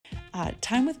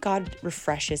Time with God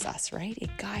refreshes us, right?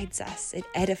 It guides us, it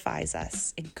edifies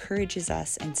us, encourages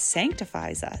us, and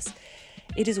sanctifies us.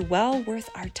 It is well worth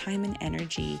our time and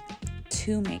energy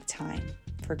to make time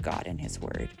for God and His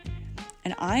Word.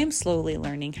 And I am slowly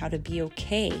learning how to be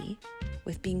okay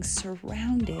with being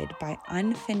surrounded by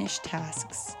unfinished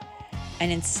tasks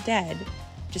and instead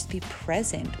just be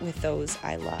present with those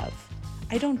I love.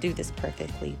 I don't do this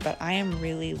perfectly, but I am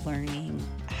really learning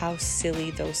how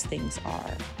silly those things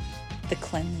are. The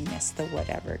cleanliness, the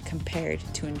whatever, compared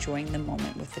to enjoying the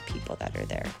moment with the people that are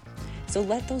there. So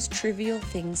let those trivial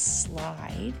things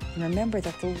slide and remember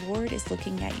that the Lord is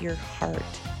looking at your heart,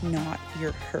 not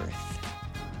your hearth.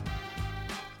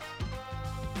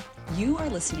 You are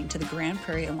listening to the Grand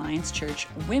Prairie Alliance Church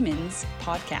Women's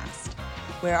Podcast,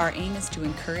 where our aim is to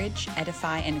encourage,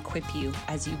 edify, and equip you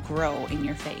as you grow in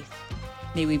your faith.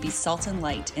 May we be salt and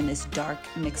light in this dark,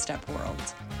 mixed-up world.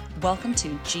 Welcome to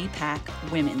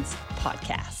GPAC Women's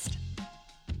Podcast.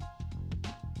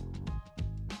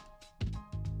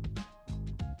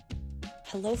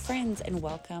 Hello, friends, and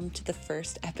welcome to the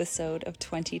first episode of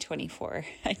 2024.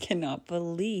 I cannot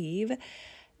believe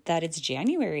that it's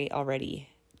January already.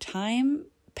 Time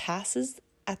passes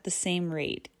at the same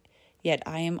rate, yet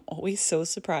I am always so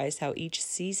surprised how each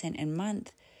season and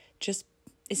month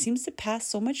it seems to pass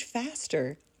so much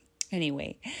faster.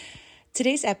 Anyway,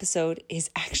 today's episode is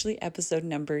actually episode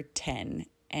number 10.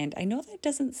 And I know that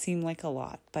doesn't seem like a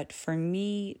lot, but for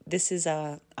me, this is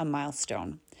a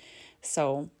milestone.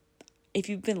 So if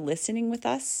you've been listening with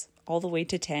us all the way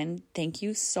to 10, thank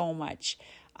you so much.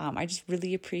 I just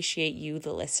really appreciate you,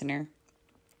 the listener.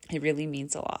 It really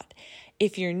means a lot.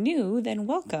 If you're new, then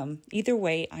welcome. Either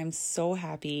way, I'm so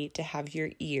happy to have your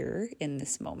ear in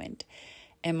this moment.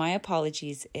 And my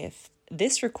apologies if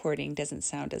this recording doesn't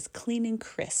sound as clean and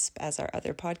crisp as our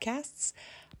other podcasts.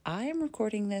 I am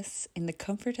recording this in the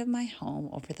comfort of my home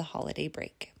over the holiday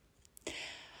break.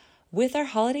 With our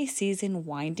holiday season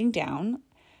winding down,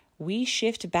 we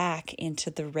shift back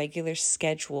into the regular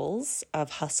schedules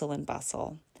of hustle and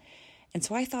bustle. And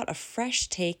so I thought a fresh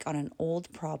take on an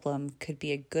old problem could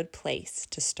be a good place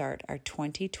to start our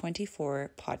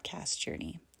 2024 podcast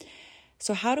journey.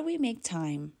 So how do we make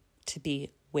time to be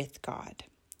with God?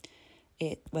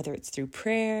 Whether it's through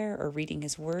prayer or reading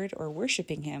His Word or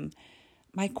worshiping Him,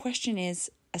 my question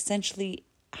is essentially,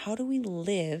 how do we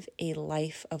live a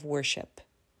life of worship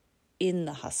in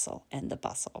the hustle and the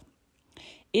bustle?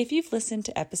 If you've listened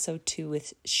to episode 2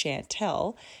 with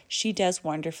Chantel, she does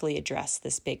wonderfully address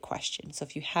this big question. So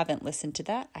if you haven't listened to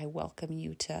that, I welcome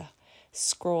you to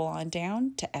scroll on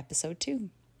down to episode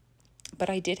 2. But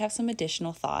I did have some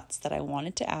additional thoughts that I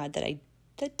wanted to add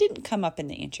that didn't come up in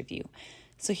the interview.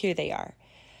 So here they are.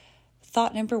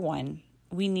 Thought number 1,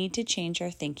 we need to change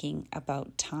our thinking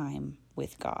about time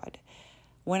with God.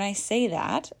 When I say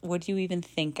that, what do you even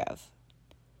think of?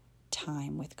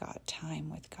 Time with God,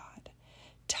 time with God.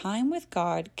 Time with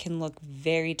God can look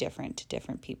very different to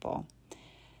different people.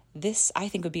 This, I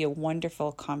think, would be a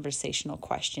wonderful conversational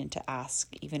question to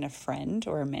ask even a friend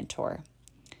or a mentor.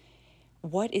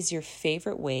 What is your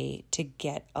favorite way to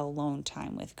get alone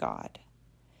time with God?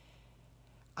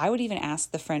 I would even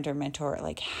ask the friend or mentor,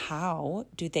 how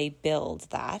do they build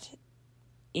that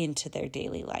into their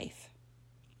daily life?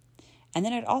 And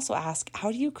then I'd also ask,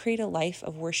 how do you create a life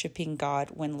of worshiping God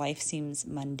when life seems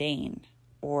mundane?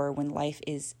 Or when life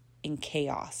is in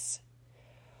chaos,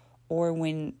 or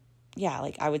when,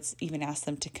 I would even ask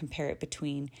them to compare it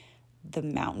between the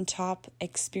mountaintop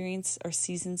experience or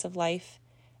seasons of life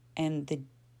and the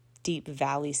deep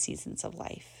valley seasons of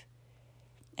life.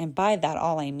 And by that,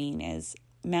 all I mean is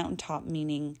mountaintop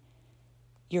meaning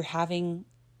you're having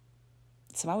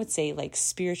some, I would say,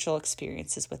 spiritual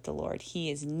experiences with the Lord.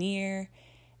 He is near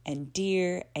and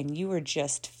dear, and you are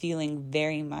just feeling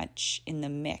very much in the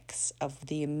mix of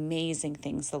the amazing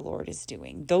things the Lord is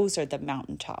doing. Those are the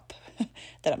mountaintop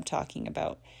that I'm talking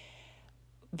about.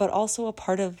 But also a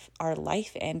part of our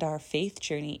life and our faith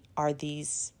journey are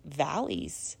these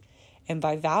valleys. And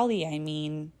by valley, I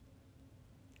mean,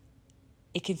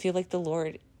 it can feel like the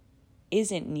Lord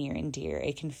isn't near and dear.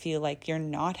 It can feel like you're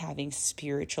not having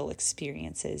spiritual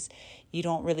experiences. You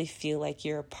don't really feel like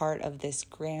you're a part of this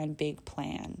grand big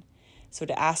plan. So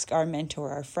to ask our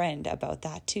mentor, our friend about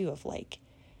that too, of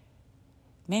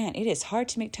man, it is hard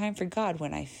to make time for God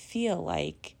when I feel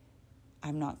like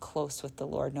I'm not close with the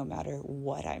Lord no matter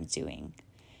what I'm doing.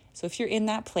 So if you're in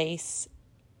that place,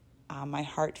 my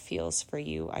heart feels for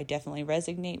you. I definitely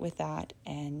resonate with that.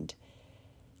 And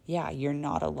you're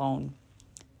not alone.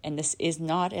 And this is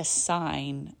not a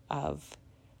sign of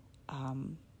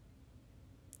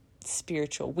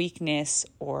spiritual weakness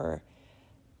or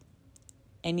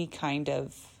any kind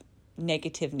of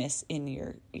negativeness in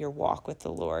your walk with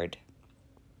the Lord.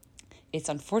 It's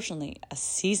unfortunately a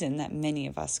season that many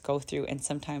of us go through, and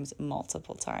sometimes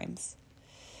multiple times.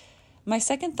 My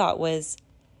second thought was,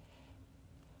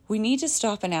 we need to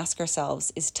stop and ask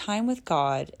ourselves, is time with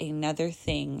God another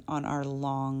thing on our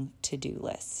long to-do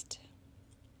list?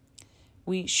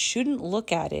 We shouldn't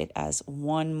look at it as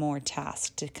one more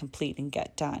task to complete and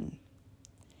get done.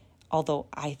 Although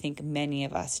I think many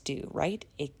of us do, right?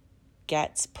 It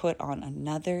gets put on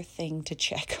another thing to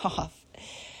check off.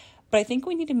 But I think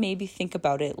we need to maybe think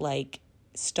about it like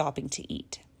stopping to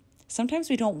eat. Sometimes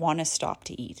we don't want to stop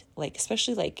to eat,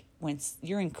 especially when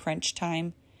you're in crunch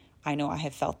time. I know I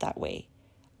have felt that way.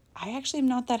 I actually am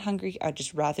not that hungry. I'd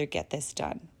just rather get this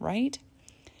done, right?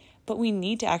 But we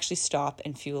need to actually stop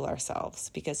and fuel ourselves,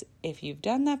 because if you've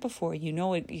done that before, you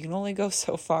know it, you can only go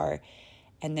so far,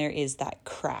 and there is that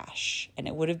crash. And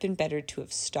it would have been better to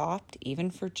have stopped, even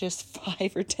for just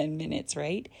 5 or 10 minutes,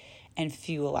 right? And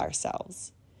fuel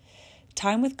ourselves.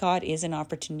 Time with God is an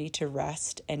opportunity to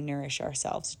rest and nourish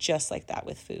ourselves, just like that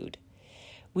with food.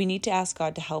 We need to ask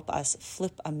God to help us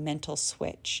flip a mental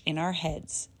switch in our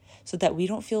heads so that we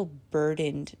don't feel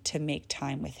burdened to make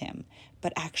time with Him,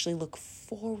 but actually look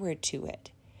forward to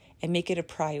it and make it a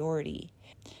priority.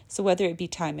 So whether it be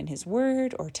time in His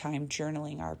Word or time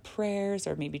journaling our prayers,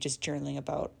 or maybe just journaling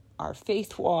about our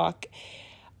faith walk,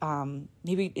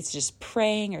 maybe it's just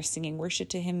praying or singing worship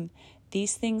to Him.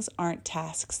 These things aren't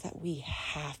tasks that we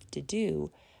have to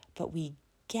do, but we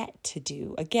get to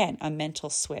do. Again, a mental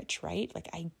switch, right?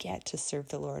 I get to serve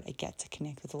the Lord. I get to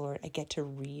connect with the Lord. I get to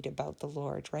read about the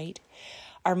Lord, right?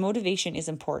 Our motivation is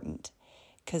important,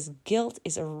 because guilt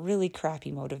is a really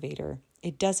crappy motivator.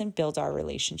 It doesn't build our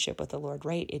relationship with the Lord,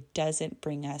 right? It doesn't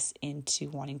bring us into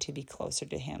wanting to be closer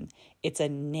to Him. It's a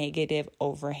negative,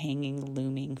 overhanging,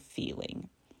 looming feeling.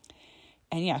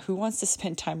 And yeah, who wants to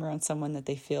spend time around someone that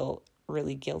they feel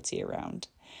really guilty around?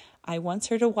 I once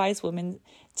heard a wise woman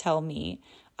tell me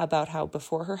about how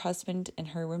before her husband and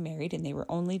her were married and they were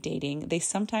only dating, they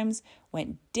sometimes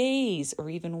went days or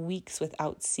even weeks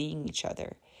without seeing each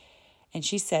other. And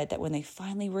she said that when they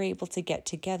finally were able to get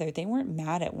together, they weren't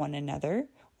mad at one another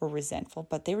or resentful,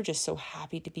 but they were just so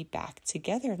happy to be back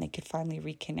together and they could finally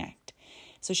reconnect.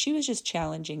 So she was just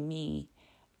challenging me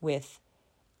with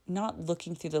not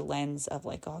looking through the lens of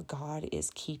oh, God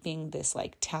is keeping this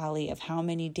tally of how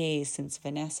many days since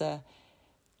Vanessa,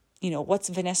 what's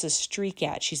Vanessa's streak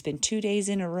at? She's been 2 days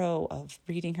in a row of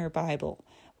reading her Bible.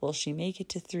 Will she make it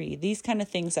to 3? These kind of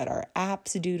things that our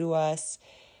apps do to us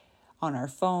on our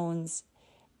phones.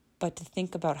 But to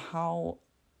think about how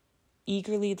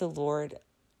eagerly the Lord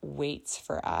waits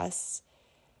for us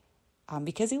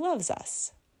because He loves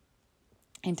us.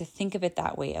 And to think of it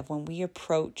that way, of when we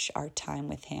approach our time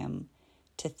with Him,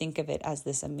 to think of it as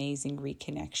this amazing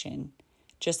reconnection,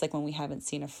 just like when we haven't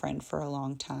seen a friend for a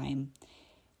long time.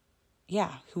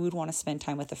 Yeah, who would want to spend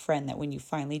time with a friend that when you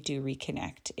finally do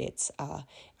reconnect, it's,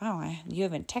 you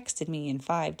haven't texted me in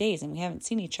 5 days and we haven't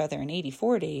seen each other in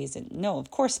 84 days. And no,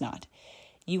 of course not.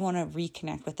 You want to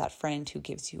reconnect with that friend who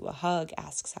gives you a hug,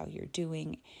 asks how you're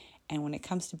doing. And when it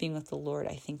comes to being with the Lord,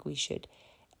 I think we should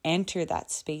enter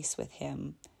that space with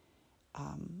Him,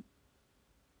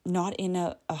 not in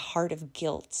a heart of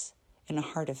guilt and a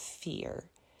heart of fear,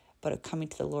 but of coming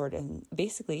to the Lord. And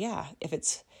basically,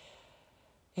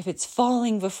 if it's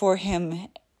falling before Him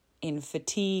in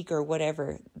fatigue or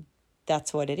whatever,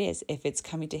 that's what it is. If it's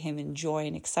coming to Him in joy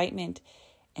and excitement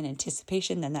and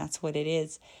anticipation, then that's what it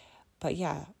is. But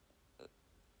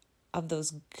of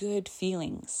those good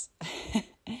feelings,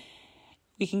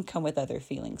 we can come with other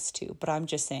feelings too. But I'm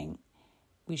just saying,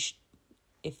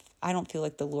 if I don't feel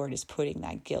like the Lord is putting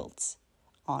that guilt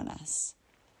on us,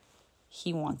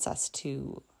 He wants us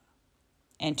to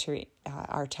enter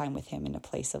our time with Him in a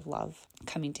place of love,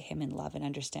 coming to Him in love and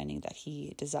understanding that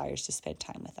He desires to spend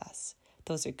time with us.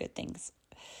 Those are good things.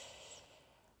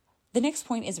 The next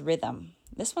point is rhythm.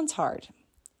 This one's hard.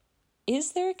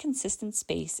 Is there a consistent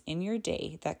space in your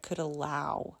day that could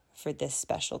allow for this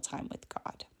special time with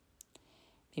God?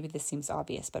 Maybe this seems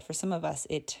obvious, but for some of us,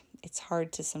 it's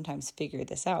hard to sometimes figure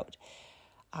this out.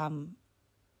 I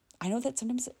know that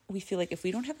sometimes we feel like if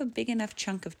we don't have a big enough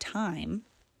chunk of time,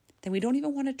 then we don't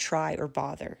even want to try or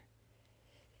bother.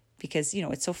 Because,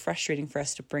 it's so frustrating for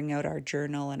us to bring out our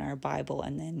journal and our Bible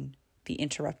and then be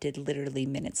interrupted literally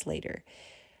minutes later.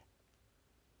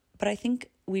 But I think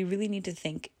we really need to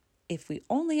think, if we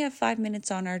only have 5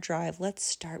 minutes on our drive, let's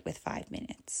start with 5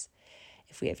 minutes.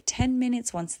 If we have 10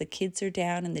 minutes once the kids are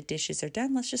down and the dishes are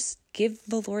done, let's just give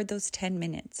the Lord those 10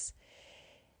 minutes.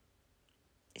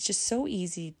 It's just so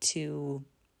easy to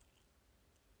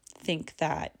think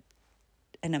that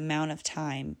an amount of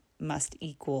time must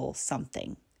equal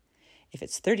something. If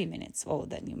it's 30 minutes, oh,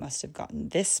 then you must have gotten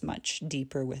this much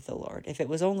deeper with the Lord. If it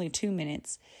was only 2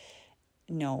 minutes,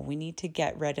 no, we need to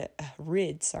get rid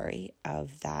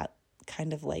of that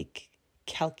kind of like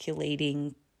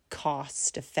calculating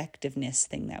cost effectiveness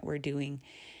thing that we're doing.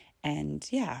 And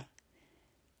yeah,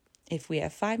 if we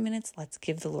have 5 minutes, let's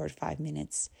give the Lord 5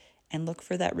 minutes and look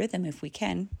for that rhythm if we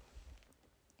can.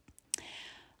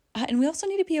 And we also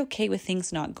need to be okay with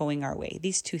things not going our way.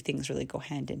 These two things really go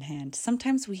hand in hand.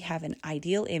 Sometimes we have an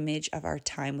ideal image of our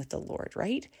time with the Lord,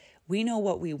 right? We know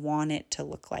what we want it to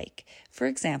look like. For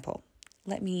example,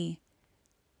 let me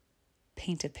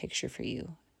paint a picture for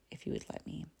you, if you would let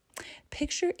me.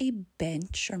 Picture a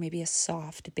bench or maybe a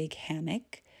soft, big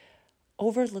hammock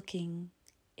overlooking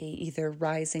a either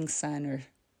rising sun or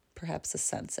perhaps a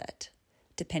sunset,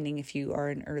 depending if you are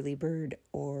an early bird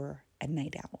or a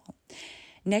night owl.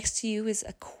 Next to you is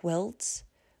a quilt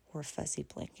or a fuzzy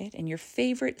blanket and your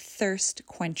favorite thirst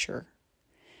quencher,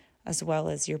 as well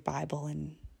as your Bible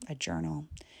and a journal.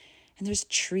 And there's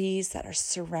trees that are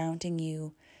surrounding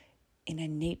you in a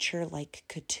nature-like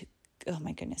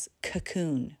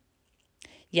cocoon.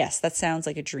 Yes, that sounds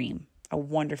like a dream, a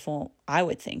wonderful, I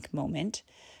would think, moment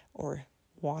or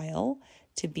while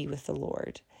to be with the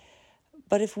Lord.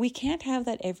 But if we can't have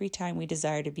that every time we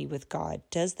desire to be with God,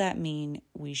 does that mean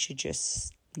we should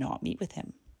just not meet with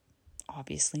him?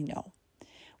 Obviously, no.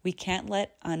 We can't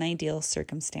let unideal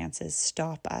circumstances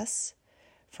stop us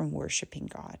from worshiping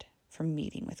God, from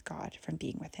meeting with God, from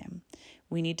being with him.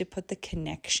 We need to put the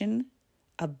connection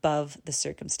above the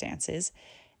circumstances.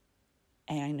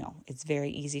 And I know it's very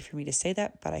easy for me to say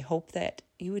that, but I hope that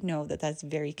you would know that that's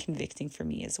very convicting for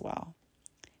me as well.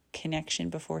 Connection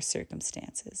before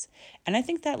circumstances. And I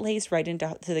think that lays right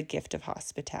into the gift of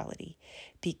hospitality,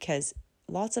 because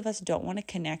lots of us don't want to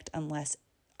connect unless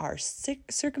our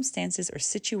circumstances or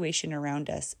situation around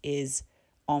us is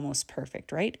almost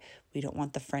perfect, right? We don't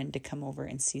want the friend to come over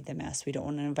and see the mess. We don't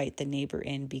want to invite the neighbor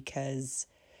in because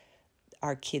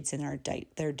our kid's in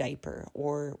their diaper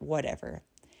or whatever.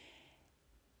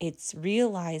 It's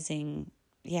realizing,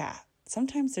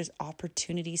 sometimes there's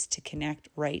opportunities to connect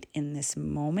right in this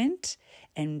moment,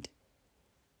 and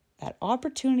that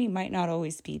opportunity might not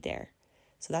always be there.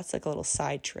 So that's like a little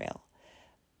side trail.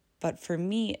 But for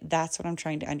me, that's what I'm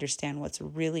trying to understand, what's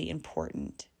really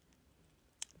important.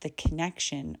 The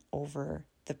connection over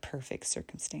the perfect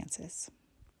circumstances.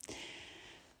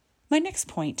 My next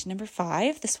point, number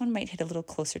 5, this one might hit a little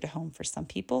closer to home for some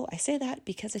people. I say that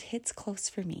because it hits close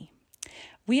for me.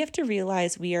 We have to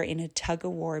realize we are in a tug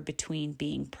of war between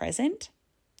being present,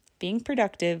 being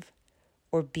productive,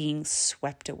 or being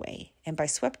swept away. And by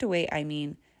swept away, I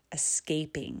mean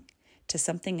escaping to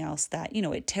something else that,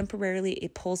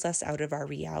 it pulls us out of our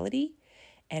reality.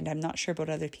 And I'm not sure about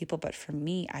other people, but for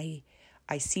me,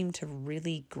 I seem to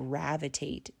really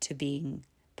gravitate to being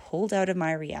pulled out of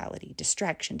my reality.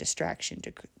 Distraction.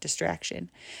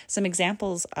 Some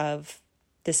examples of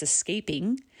this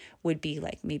escaping would be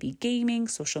like maybe gaming,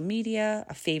 social media,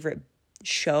 a favorite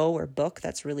show or book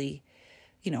that's really,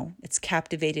 it's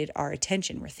captivated our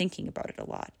attention. We're thinking about it a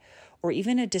lot. Or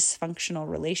even a dysfunctional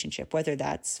relationship, whether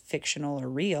that's fictional or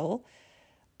real,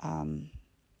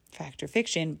 fact or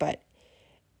fiction. But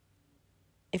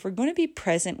if we're going to be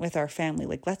present with our family,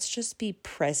 like let's just be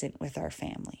present with our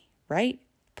family, right?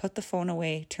 Put the phone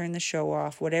away, turn the show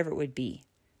off, whatever it would be.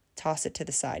 Toss it to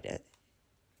the side.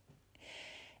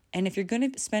 And if you're going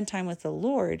to spend time with the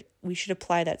Lord, we should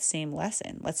apply that same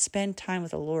lesson. Let's spend time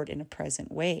with the Lord in a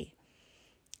present way.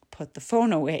 Put the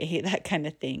phone away, that kind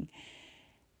of thing.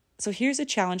 So here's a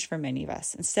challenge for many of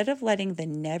us. Instead of letting the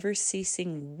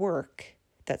never-ceasing work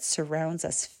that surrounds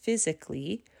us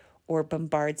physically or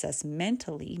bombards us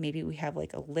mentally, maybe we have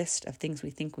like a list of things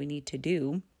we think we need to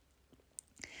do,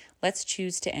 let's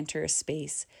choose to enter a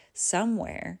space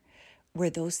somewhere where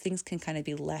those things can kind of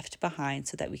be left behind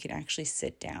so that we can actually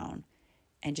sit down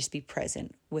and just be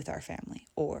present with our family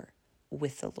or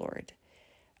with the Lord.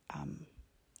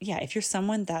 If you're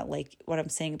someone that, like what I'm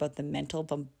saying about the mental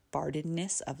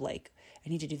bombardedness of like, I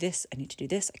need to do this,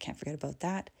 I can't forget about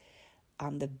that.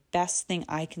 The best thing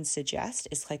I can suggest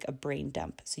is like a brain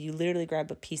dump. So you literally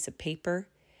grab a piece of paper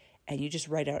and you just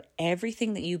write out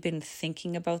everything that you've been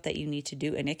thinking about that you need to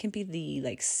do. And it can be the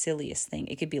like silliest thing.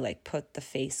 It could be like put the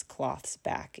face cloths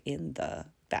back in the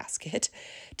basket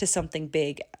to something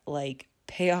big like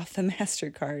pay off the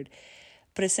MasterCard.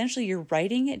 But essentially you're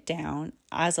writing it down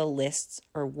as a list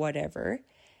or whatever,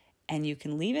 and you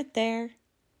can leave it there.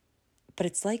 But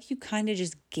it's like you kind of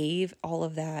just gave all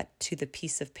of that to the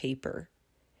piece of paper.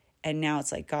 And now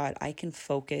it's like, God, I can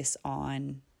focus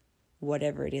on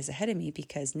whatever it is ahead of me,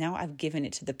 because now I've given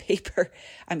it to the paper.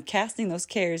 I'm casting those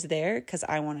cares there because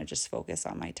I want to just focus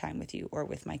on my time with you or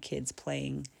with my kids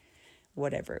playing,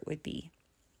 whatever it would be.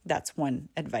 That's one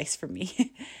advice for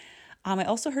me. I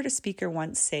also heard a speaker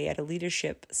once say at a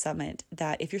leadership summit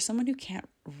that if you're someone who can't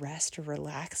rest or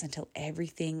relax until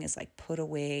everything is like put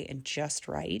away and just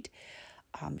right,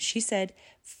 she said,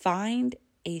 find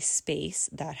a space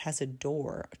that has a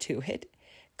door to it,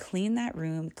 clean that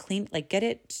room, get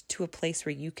it to a place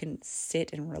where you can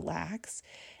sit and relax,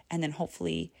 and then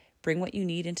hopefully bring what you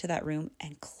need into that room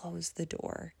and close the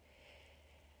door.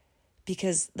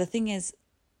 Because the thing is,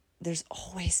 there's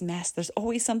always mess. There's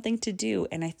always something to do.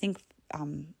 And I think,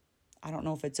 I don't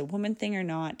know if it's a woman thing or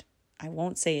not. I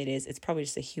won't say it is. It's probably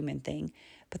just a human thing.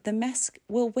 But the mess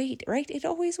will wait, right? It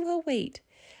always will wait.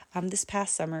 This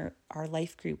past summer, our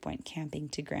life group went camping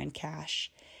to Grand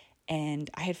Cache. And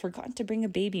I had forgotten to bring a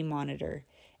baby monitor.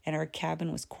 And our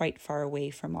cabin was quite far away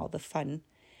from all the fun.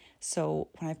 So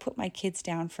when I put my kids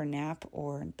down for nap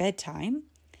or bedtime,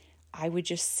 I would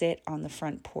just sit on the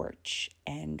front porch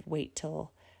and wait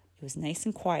till it was nice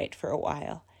and quiet for a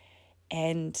while.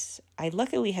 And I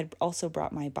luckily had also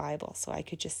brought my Bible, so I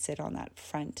could just sit on that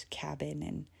front cabin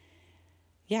and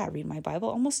read my Bible,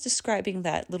 almost describing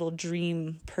that little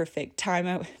dream perfect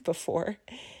time before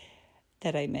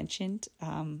that I mentioned.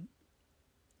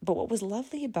 But what was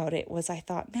lovely about it was I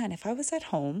thought, man, if I was at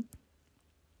home,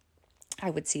 I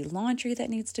would see laundry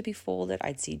that needs to be folded.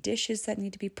 I'd see dishes that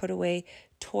need to be put away,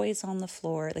 toys on the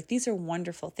floor. Like, these are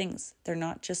wonderful things. They're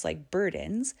not just like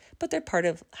burdens, but they're part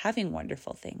of having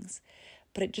wonderful things.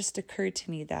 But it just occurred to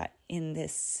me that in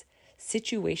this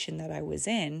situation that I was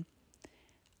in,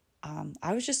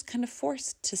 I was just kind of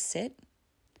forced to sit,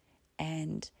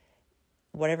 and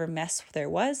whatever mess there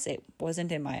was, it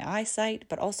wasn't in my eyesight,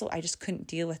 but also I just couldn't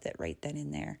deal with it right then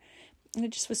and there. And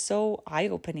it just was so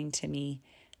eye-opening to me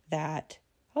that,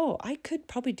 I could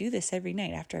probably do this every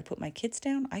night. After I put my kids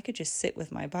down, I could just sit with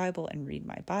my Bible and read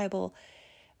my Bible,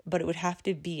 but it would have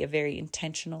to be a very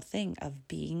intentional thing of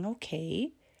being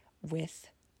okay with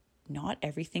not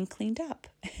everything cleaned up.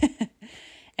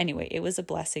 Anyway, it was a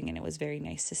blessing, and it was very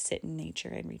nice to sit in nature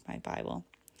and read my Bible.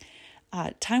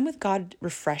 Time with God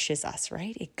refreshes us,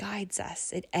 right? It guides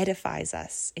us, it edifies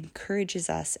us, encourages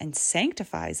us, and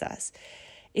sanctifies us.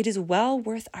 It is well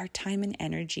worth our time and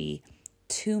energy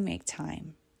to make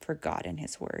time for God and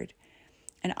His Word.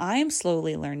 And I am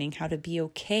slowly learning how to be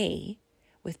okay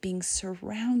with being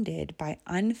surrounded by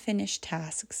unfinished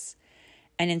tasks,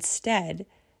 and instead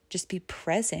just be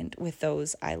present with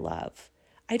those I love.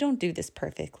 I don't do this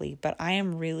perfectly, but I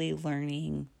am really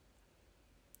learning,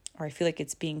 or I feel like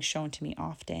it's being shown to me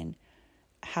often,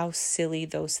 how silly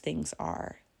those things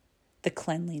are. The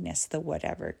cleanliness, the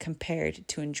whatever, compared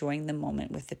to enjoying the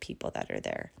moment with the people that are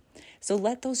there. So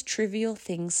let those trivial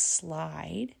things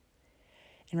slide.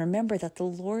 And remember that the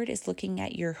Lord is looking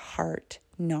at your heart,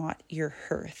 not your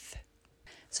hearth.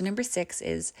 So number 6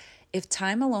 is, if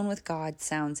time alone with God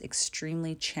sounds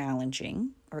extremely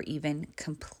challenging or even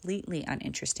completely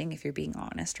uninteresting, if you're being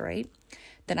honest, right?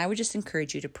 Then I would just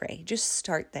encourage you to pray. Just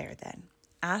start there then.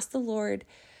 Ask the Lord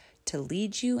to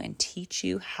lead you and teach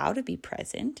you how to be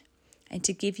present, and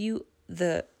to give you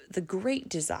the great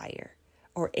desire,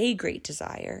 or a great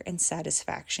desire and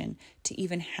satisfaction to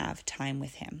even have time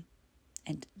with Him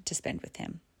and to spend with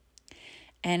Him.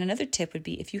 And another tip would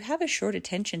be, if you have a short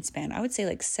attention span, I would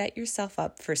say set yourself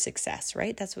up for success,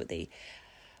 right? That's what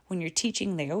when you're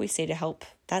teaching, they always say to help.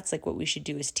 That's what we should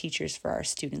do as teachers for our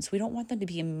students. We don't want them to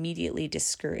be immediately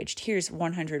discouraged. Here's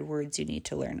 100 words you need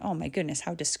to learn. Oh my goodness,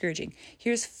 how discouraging.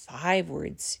 Here's 5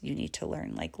 words you need to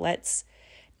learn. Let's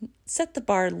set the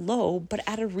bar low, but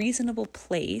at a reasonable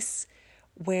place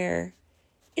where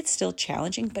it's still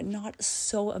challenging, but not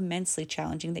so immensely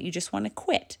challenging that you just want to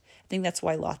quit. I think that's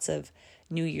why lots of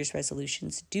New Year's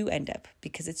resolutions do end up,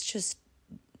 because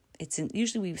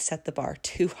usually we set the bar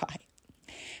too high.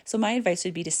 So my advice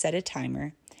would be to set a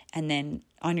timer, and then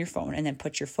on your phone, and then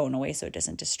put your phone away so it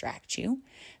doesn't distract you.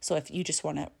 So if you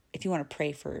want to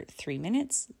pray for 3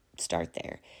 minutes, start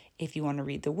there. If you want to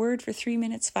read the word for 3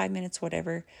 minutes, 5 minutes,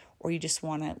 whatever, or you just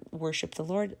want to worship the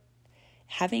Lord,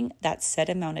 having that set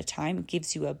amount of time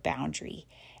gives you a boundary,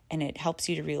 and it helps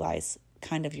you to realize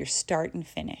kind of your start and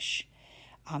finish.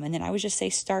 And then I would just say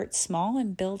start small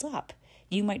and build up.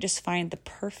 You might just find the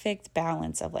perfect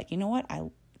balance of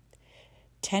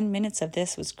 10 minutes of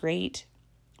this was great.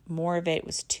 More of it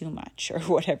was too much, or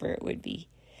whatever it would be.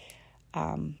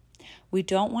 We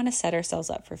don't want to set ourselves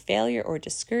up for failure or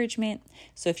discouragement.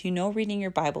 So if you know reading your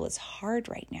Bible is hard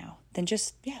right now, then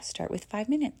just, start with 5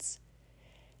 minutes.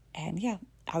 And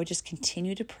I would just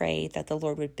continue to pray that the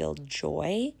Lord would build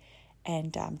joy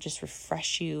and just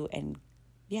refresh you and,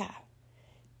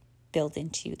 build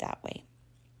into you that way.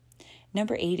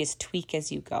 Number 8 is tweak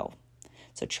as you go.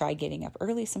 So try getting up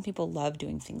early. Some people love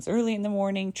doing things early in the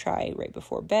morning. Try right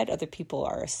before bed. Other people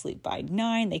are asleep by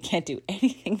 9. They can't do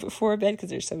anything before bed because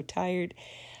they're so tired.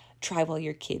 Try while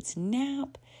your kids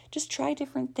nap. Just try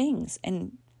different things.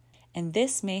 And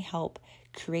this may help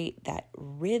create that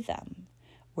rhythm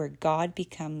where God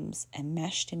becomes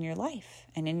enmeshed in your life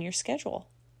and in your schedule.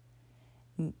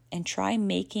 And try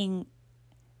making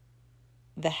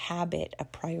the habit a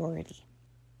priority.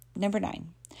 Number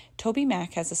 9, Toby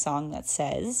Mac has a song that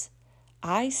says,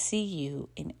 I see you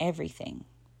in everything.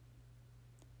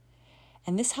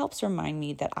 And this helps remind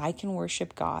me that I can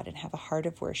worship God and have a heart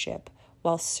of worship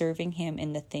while serving Him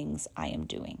in the things I am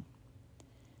doing.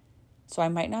 So I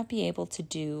might not be able to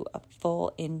do a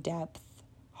full, in-depth,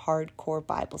 hardcore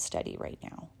Bible study right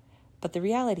now. But the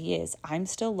reality is I'm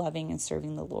still loving and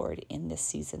serving the Lord in this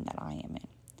season that I am in.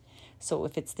 So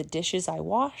if it's the dishes I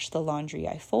wash, the laundry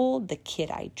I fold, the kid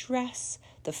I dress,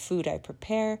 the food I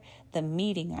prepare, the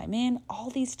meeting I'm in, all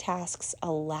these tasks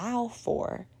allow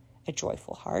for a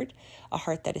joyful heart, a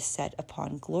heart that is set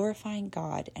upon glorifying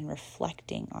God and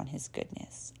reflecting on His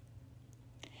goodness.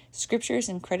 Scripture is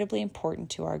incredibly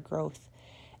important to our growth,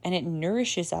 and it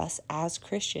nourishes us as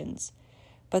Christians.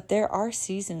 But there are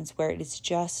seasons where it is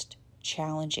just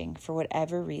challenging for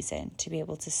whatever reason to be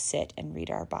able to sit and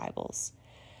read our Bibles.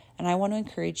 And I want to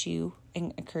encourage you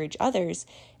and encourage others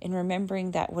in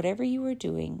remembering that whatever you are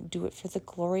doing, do it for the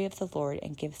glory of the Lord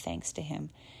and give thanks to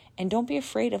Him. And don't be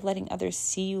afraid of letting others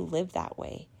see you live that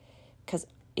way, because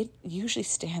it usually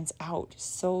stands out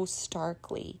so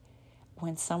starkly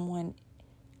when someone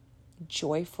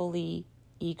joyfully,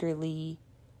 eagerly,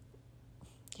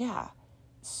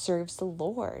 serves the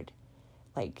Lord.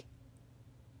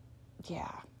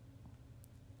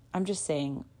 I'm just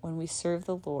saying, when we serve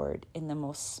the Lord in the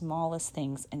most smallest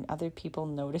things and other people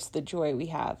notice the joy we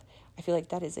have, I feel like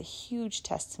that is a huge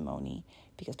testimony,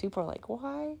 because people are like,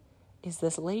 why is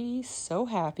this lady so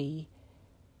happy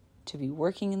to be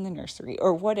working in the nursery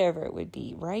or whatever it would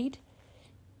be, right?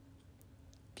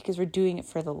 Because we're doing it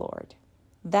for the Lord.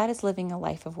 That is living a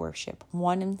life of worship,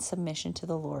 one in submission to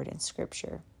the Lord in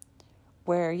Scripture,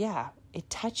 where, it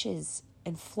touches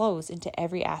and flows into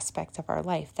every aspect of our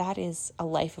life. That is a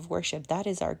life of worship. That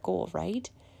is our goal, right?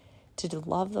 To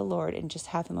love the Lord and just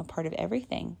have Him a part of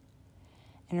everything.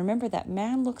 And remember that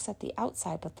man looks at the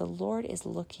outside, but the Lord is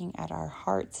looking at our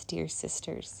hearts, dear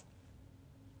sisters.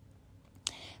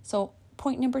 So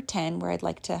point number 10, where I'd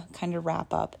like to kind of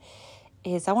wrap up,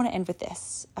 is I want to end with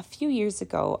this. A few years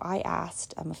ago, I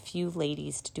asked a few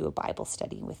ladies to do a Bible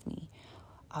study with me.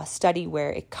 A study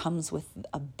where it comes with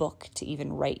a book to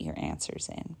even write your answers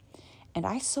in. And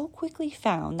I so quickly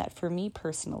found that for me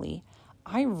personally,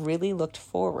 I really looked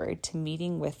forward to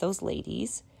meeting with those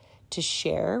ladies to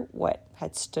share what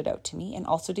had stood out to me and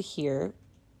also to hear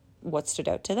what stood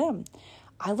out to them.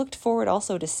 I looked forward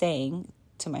also to saying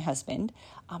to my husband,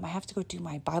 I have to go do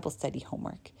my Bible study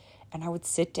homework. And I would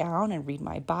sit down and read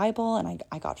my Bible, and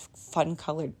I got fun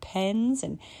colored pens,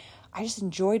 and I just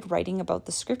enjoyed writing about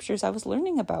the scriptures I was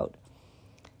learning about.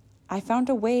 I found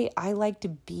a way I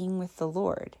liked being with the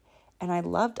Lord. And I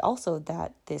loved also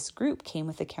that this group came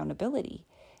with accountability,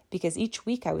 because each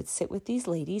week I would sit with these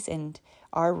ladies, and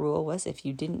our rule was if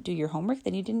you didn't do your homework,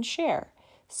 then you didn't share.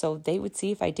 So they would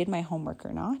see if I did my homework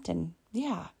or not. And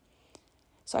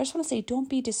so I just want to say, don't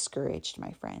be discouraged,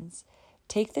 my friends.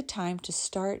 Take the time to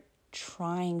start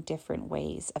trying different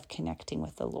ways of connecting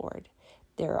with the Lord.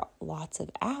 There are lots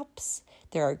of apps.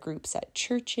 There are groups at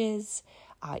churches.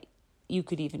 You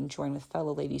could even join with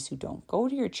fellow ladies who don't go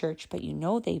to your church, but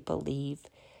they believe.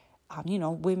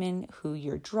 Women who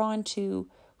you're drawn to,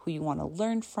 who you want to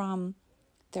learn from.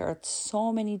 There are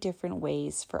so many different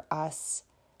ways for us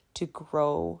to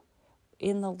grow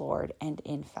in the Lord and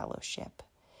in fellowship.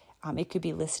 It could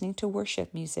be listening to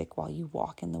worship music while you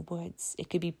walk in the woods.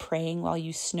 It could be praying while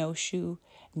you snowshoe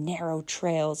narrow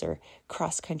trails or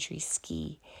cross-country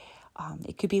ski.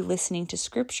 It could be listening to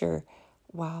scripture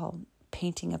while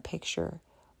painting a picture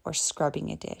or scrubbing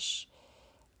a dish.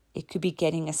 It could be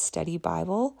getting a study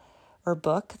Bible or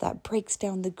book that breaks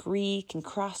down the Greek and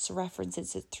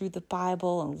cross-references it through the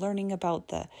Bible and learning about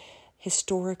the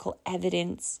historical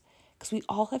evidence. Because we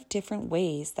all have different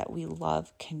ways that we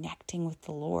love connecting with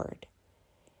the Lord.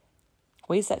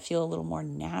 Ways that feel a little more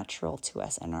natural to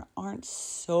us and aren't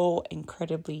so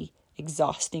incredibly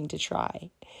exhausting to try.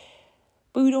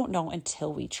 But we don't know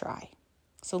until we try.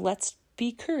 So let's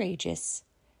be courageous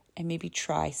and maybe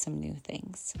try some new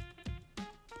things.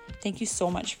 Thank you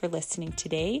so much for listening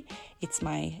today. It's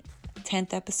my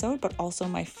 10th episode, but also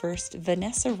my first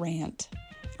Vanessa rant.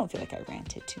 I don't feel like I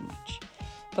ranted too much.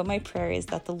 But my prayer is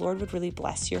that the Lord would really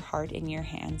bless your heart in your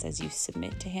hands as you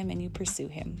submit to Him and you pursue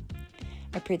Him.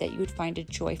 I pray that you would find a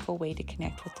joyful way to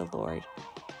connect with the Lord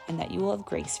and that you will have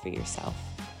grace for yourself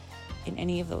in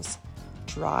any of those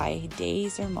dry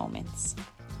days or moments.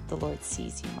 The Lord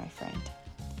sees you, my friend.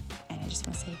 And I just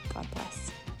want to say, God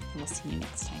bless. And we'll see you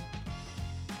next time.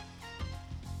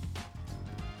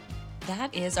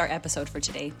 That is our episode for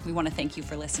today. We want to thank you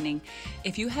for listening.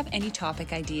 If you have any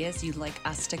topic ideas you'd like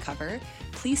us to cover,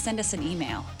 please send us an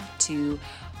email to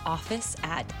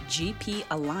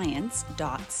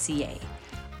office@gpalliance.ca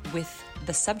with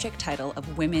the subject title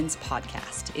of Women's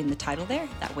Podcast in the title there.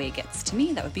 That way it gets to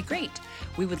me. That would be great.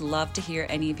 We would love to hear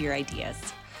any of your ideas.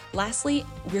 Lastly,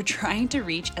 we're trying to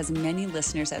reach as many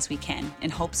listeners as we can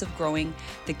in hopes of growing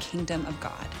the kingdom of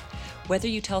God. Whether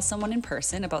you tell someone in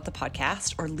person about the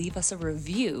podcast or leave us a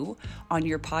review on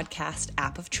your podcast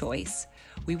app of choice,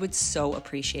 we would so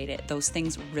appreciate it. Those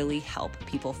things really help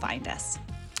people find us.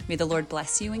 May the Lord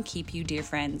bless you and keep you, dear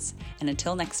friends. And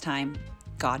until next time,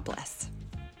 God bless.